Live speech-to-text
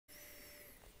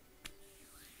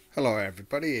Hello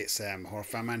everybody, it's Horror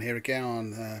Fan Man here again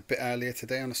on a bit earlier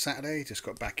today on a Saturday. Just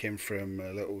got back in from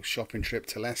a little shopping trip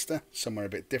to Leicester, somewhere a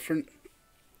bit different.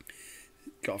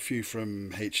 Got a few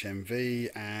from HMV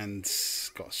and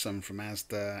got some from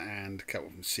Asda and a couple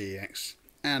from C.E.X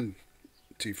and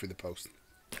two through the post.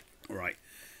 Alright,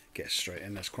 get straight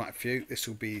in, there's quite a few. This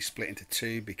will be split into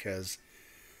two because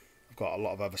I've got a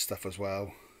lot of other stuff as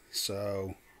well,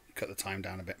 so cut the time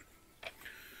down a bit.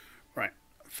 Right.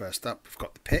 First up, we've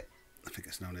got the Pit. I think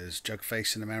it's known as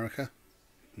Jugface in America,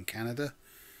 in Canada.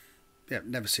 Yeah,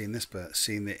 never seen this, but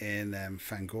seen it in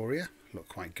Fangoria. Looked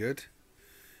quite good.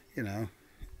 You know,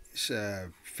 it's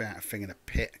a thing in a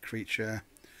pit, a creature,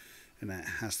 and it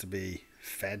has to be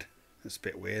fed. It's a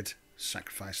bit weird,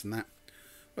 sacrificing that.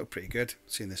 Looked pretty good.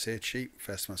 Seen this here cheap.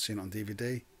 First time I've seen it on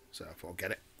DVD, so I thought I'll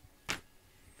get it.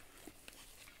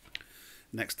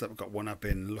 Next up, I've got one I've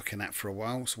been looking at for a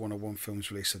while. It's 101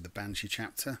 Films release of the Banshee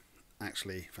chapter.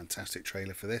 Actually, fantastic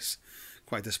trailer for this.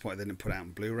 Quite disappointed they didn't put it out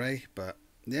on Blu-ray, but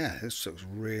yeah, this looks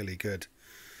really good.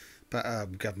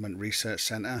 But government research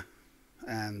centre,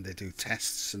 and they do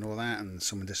tests and all that, and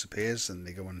someone disappears, and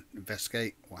they go and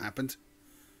investigate what happened.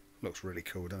 Looks really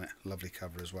cool, doesn't it? Lovely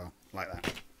cover as well, like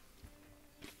that.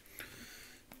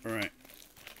 All right,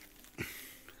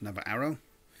 another Arrow.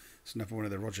 It's another one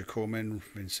of the Roger Corman,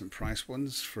 Vincent Price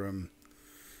ones from,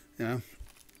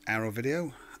 Arrow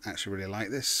Video. Actually really like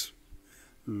this.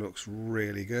 Looks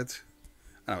really good.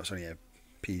 I know it's only a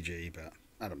PG, but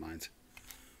I don't mind.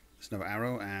 It's another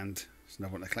Arrow, and it's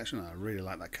another one in the collection. I really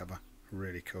like that cover.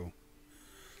 Really cool.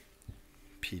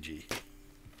 PG.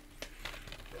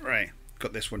 Right,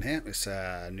 got this one here. It's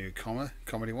a new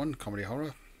comedy one, comedy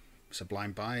horror. It's a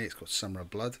blind buy. It's called Summer of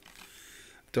Blood.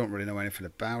 Don't really know anything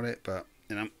about it, but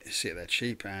you see it there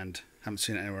cheap and haven't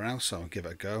seen it anywhere else, so I'll give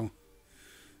it a go.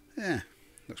 Yeah,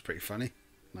 looks pretty funny.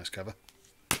 Nice cover.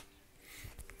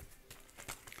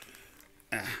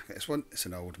 This one, it's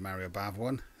an old Mario Bava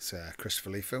one. It's a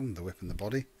Christopher Lee film, The Whip and the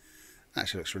Body.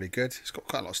 Actually looks really good. It's got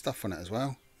quite a lot of stuff on it as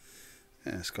well.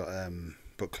 Yeah, it's got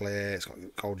booklet, it's got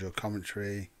audio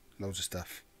commentary, loads of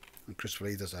stuff. And Christopher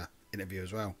Lee does an interview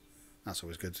as well. That's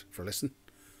always good for a listen.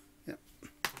 Yep.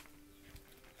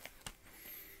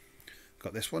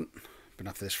 Got this one. Been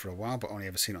after this for a while, but only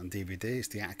ever seen it on DVD. It's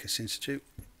the Atticus Institute.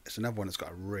 It's another one that's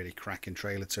got a really cracking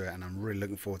trailer to it, and I'm really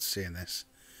looking forward to seeing this.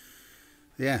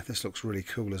 Yeah, this looks really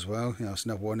cool as well. You know, it's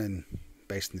another one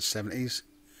based in the 70s.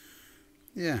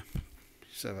 Yeah,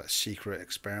 so that's secret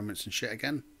experiments and shit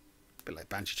again. A bit like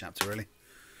Banshee chapter, really.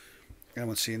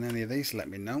 Anyone seen any of these? Let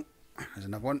me know. There's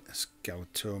another one. It's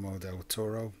Guillermo del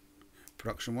Toro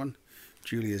production one.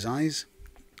 Julia's Eyes.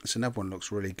 It's another one that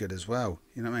looks really good as well.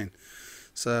 You know what I mean?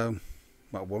 So,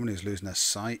 well, a woman who's losing her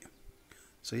sight.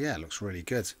 So yeah, it looks really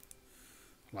good.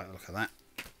 I like the look of that.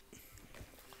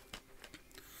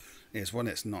 Here's one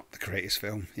that's not the greatest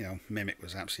film. You know, Mimic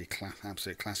was absolute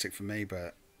classic for me,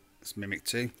 but it's Mimic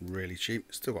 2, really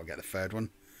cheap. Still got to get the third one.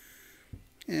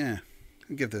 Yeah,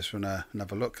 I'll give this one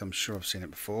another look. I'm sure I've seen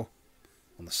it before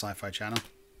on the Sci-Fi Channel.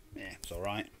 Yeah, it's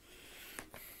alright.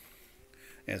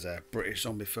 Here's a British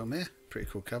zombie film here. Pretty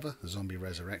cool cover. Zombie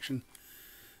Resurrection.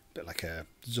 Bit like a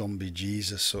zombie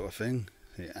Jesus sort of thing.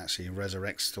 It actually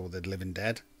resurrects all the living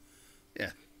dead.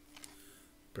 Yeah.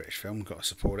 British film. Got to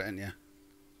support it, ain't you?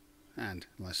 And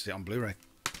nice to see it on Blu-ray.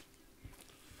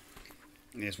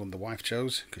 Here's one the wife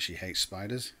chose because she hates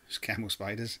spiders. It's camel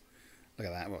spiders. Look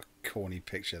at that. What a corny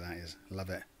picture that is. Love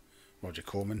it. Roger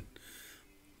Corman.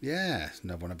 Yeah.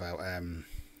 Another one about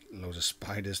loads of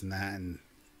spiders and that, and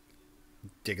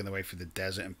digging their way through the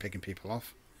desert and picking people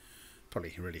off.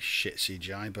 Probably really shit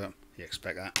CGI, but you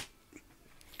expect that.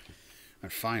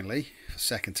 And finally, for the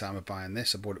second time of buying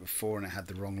this, I bought it before and it had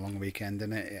the wrong long weekend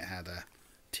in it. It had a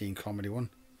teen comedy one.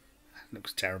 It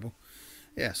looks terrible.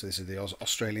 Yeah, so this is the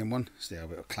Australian one. It's the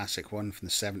classic one from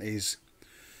the 70s.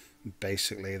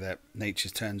 Basically, that nature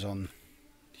turns on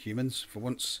humans for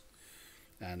once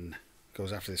and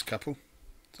goes after this couple.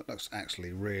 So it looks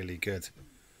actually really good.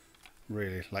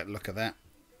 Really like the look of that.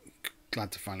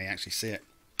 Glad to finally actually see it.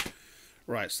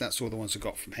 Right, so that's all the ones I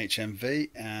got from HMV,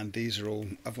 and these are all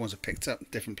other ones I picked up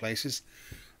different places.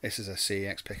 This is a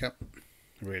C.E.X pickup,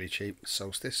 really cheap,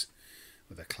 Solstice,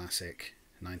 with a classic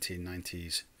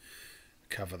 1990s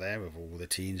cover there with all the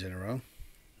teens in a row.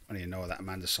 I don't even know that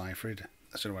Amanda Seyfried.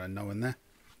 That's the only one I know in there.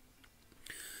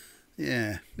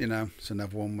 Yeah, you know, it's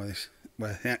another one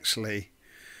where actually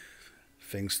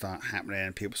things start happening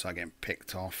and people start getting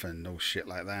picked off and all shit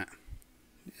like that.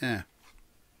 Yeah,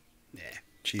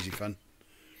 cheesy fun.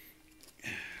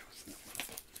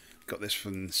 Got this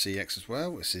from C.E.X as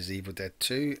well. This is Evil Dead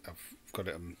 2. I've got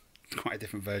it on quite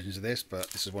different versions of this, but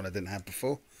this is one I didn't have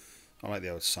before. I like the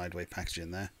old sideway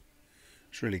packaging there.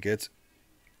 It's really good.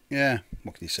 Yeah,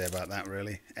 what can you say about that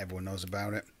really? Everyone knows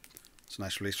about it. It's a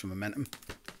nice release from Momentum.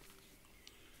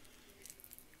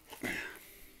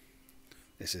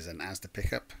 This is an Asda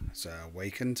pickup. It's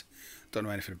Awakened. Don't know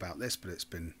anything about this, but it's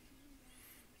been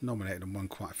nominated and won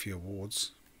quite a few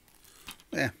awards.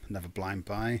 Yeah, another blind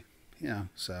buy. Yeah,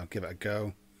 so give it a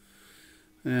go.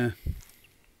 Yeah,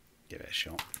 give it a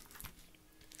shot.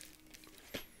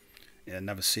 Yeah,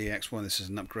 another C.E.X one. This is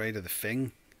an upgrade of The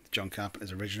Thing, John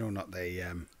Carpenter's original, not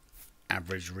the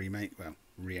average remake, well,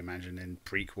 reimagining,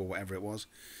 prequel, whatever it was.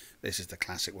 This is the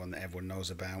classic one that everyone knows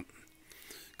about.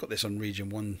 Got this on Region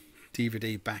 1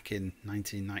 DVD back in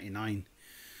 1999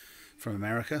 from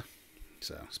America,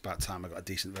 so it's about time I got a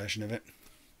decent version of it.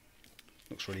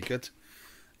 Looks really good.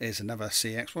 Here's another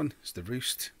C.E.X one. It's The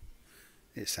Roost.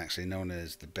 It's actually known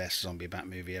as the best zombie bat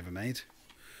movie ever made.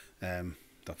 Don't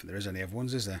think there is any other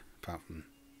ones, is there? Apart from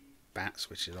bats,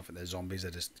 which I don't think they're zombies,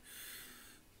 they're just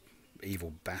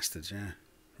evil bastards, yeah.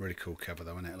 Really cool cover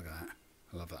though, isn't it? Look at that.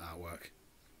 I love that artwork.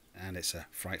 And it's a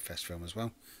Fright Fest film as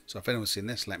well. So if anyone's seen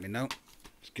this, let me know.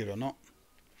 It's good or not.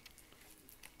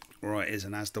 Right, here's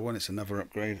an Asda one. It's another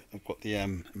upgrade. I've got the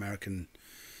American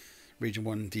Region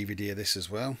 1 DVD of this as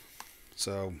well.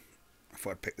 So I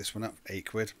thought I'd pick this one up.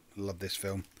 £8. Love this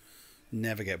film.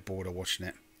 Never get bored of watching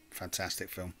it. Fantastic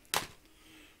film.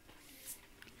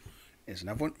 Here's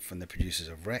another one from the producers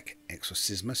of Wreck,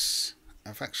 Exorcismus.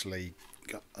 I've actually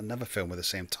got another film with the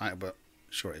same title, but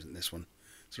sure it isn't this one.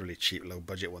 It's a really cheap, low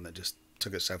budget one that just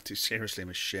took itself too seriously and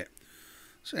was shit.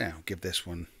 So yeah, I'll give this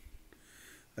one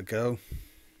a go.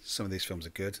 Some of these films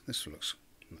are good. This one looks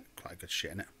like quite a good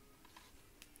shit in it.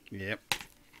 Yep.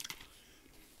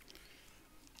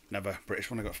 Another British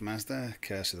one I got from Asda,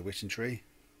 Curse of the Witching Tree.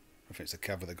 I think it's the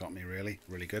cover that got me really,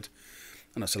 really good.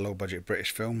 And it's a low budget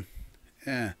British film.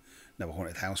 Yeah. Another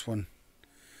haunted house one.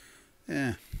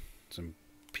 Yeah. Some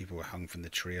people were hung from the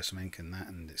tree or something and that,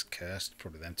 and it's cursed.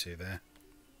 Probably them two there.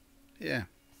 Yeah.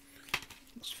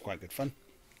 That's quite good fun.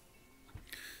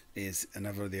 Here's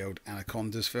another of the old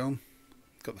Anacondas film.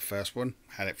 Got the first one.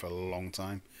 Had it for a long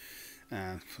time.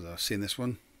 I've seen this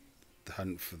one. The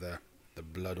Hunt for the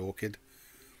Blood Orchid.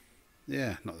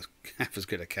 Yeah, not half as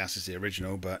good a cast as the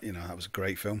original, but you know, that was a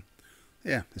great film.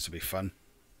 Yeah, this will be fun.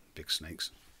 Big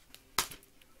snakes.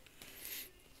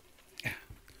 Yeah.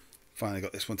 Finally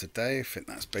got this one today. I think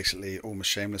that's basically all my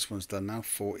Shameless ones done now.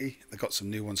 40. They've got some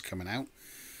new ones coming out.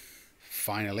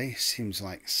 Finally. Seems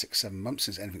like 6-7 months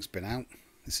since anything's been out.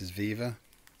 This is Viva.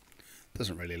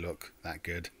 Doesn't really look that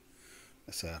good.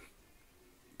 It's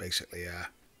basically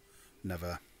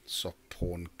another soft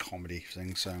porn comedy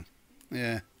thing, so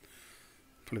yeah,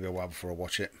 probably be a while before I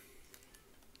watch it.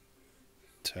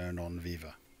 Turn on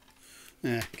Viva.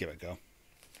 Yeah, give it a go.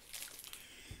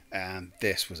 And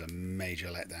this was a major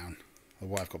letdown. The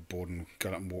wife got bored and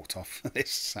got up and walked off.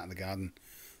 This sat in the garden.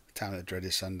 The Town that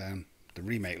Dreaded Sundown. The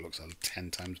remake looks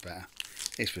 10 times better.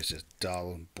 This was just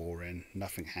dull and boring.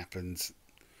 Nothing happened.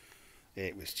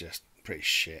 It was just pretty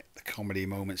shit. The comedy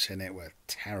moments in it were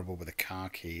terrible with the car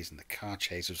keys, and the car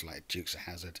chase was like Dukes of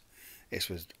Hazzard. This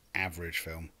was average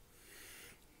film.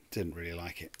 Didn't really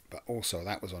like it. But also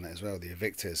that was on it as well, The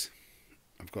Evictors.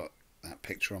 I've got that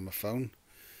picture on my phone.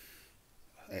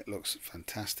 It looks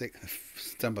fantastic.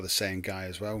 It's done by the same guy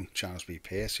as well, Charles B.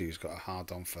 Pierce, who's got a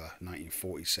hard-on for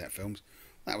 1940s set films.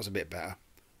 That was a bit better.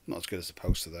 Not as good as the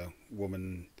poster though.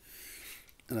 Woman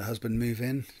and her husband move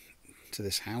in to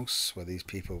this house where these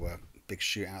people were big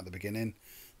shootout at the beginning.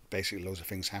 Basically loads of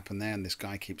things happen there, and this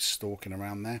guy keeps stalking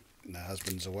around there, and her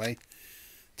husband's away,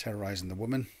 terrorising the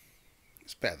woman.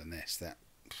 It's better than this. That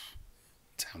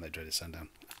Town They Dreaded Sundown.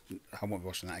 I won't be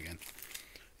watching that again.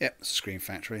 Yep, it's a Scream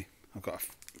Factory. I've got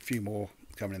a few more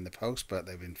coming in the post, but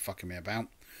they've been fucking me about.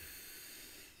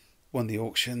 Won the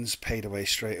auctions, paid away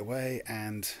straight away,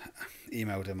 and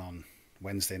emailed him on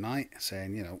Wednesday night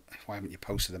saying, you know, why haven't you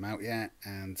posted them out yet?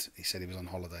 And he said he was on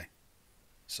holiday,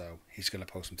 so he's going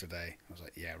to post them today. I was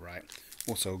like, yeah, right.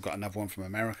 Also got another one from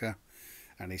America,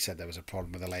 and he said there was a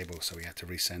problem with the label, so he had to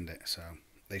resend it. So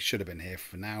they should have been here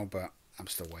for now, but I'm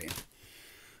still waiting.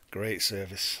 Great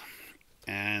service.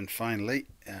 And finally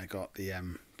I got the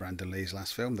Brandon Lee's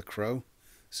last film, The Crow.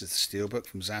 This is the steelbook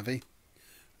from Zavvi.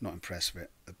 Not impressed with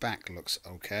it. The back looks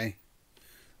okay.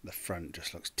 The front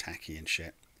just looks tacky and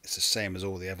shit. It's the same as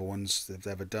all the other ones they've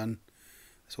ever done.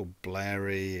 It's all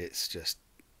blurry. It's just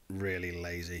really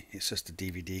lazy. It's just a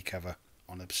DVD cover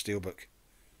on a steelbook.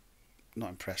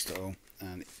 Not impressed at all.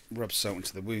 And it rubs salt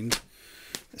into the wound.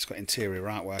 It's got interior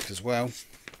artwork as well.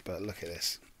 But look at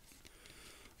this.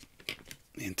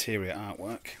 The interior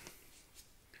artwork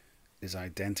is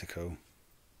identical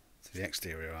to the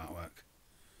exterior artwork.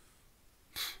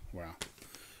 Wow,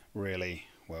 really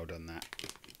well done that.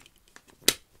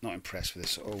 Not impressed with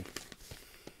this at all.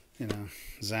 You know,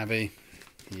 Zavvi,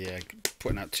 yeah,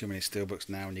 putting out too many steelbooks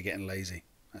now and you're getting lazy.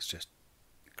 That's just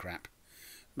crap.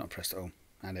 Not impressed at all.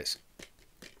 And it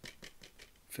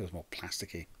feels more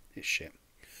plasticky. It's shit.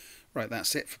 Right,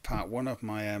 that's it for part 1 of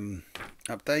my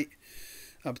update.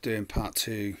 I'll be doing part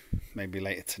 2 maybe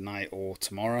later tonight or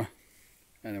tomorrow.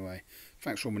 Anyway,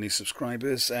 thanks for all my new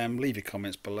subscribers. Leave your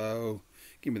comments below.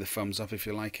 Give me the thumbs up if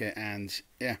you like it. And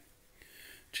yeah,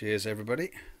 cheers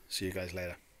everybody. See you guys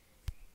later.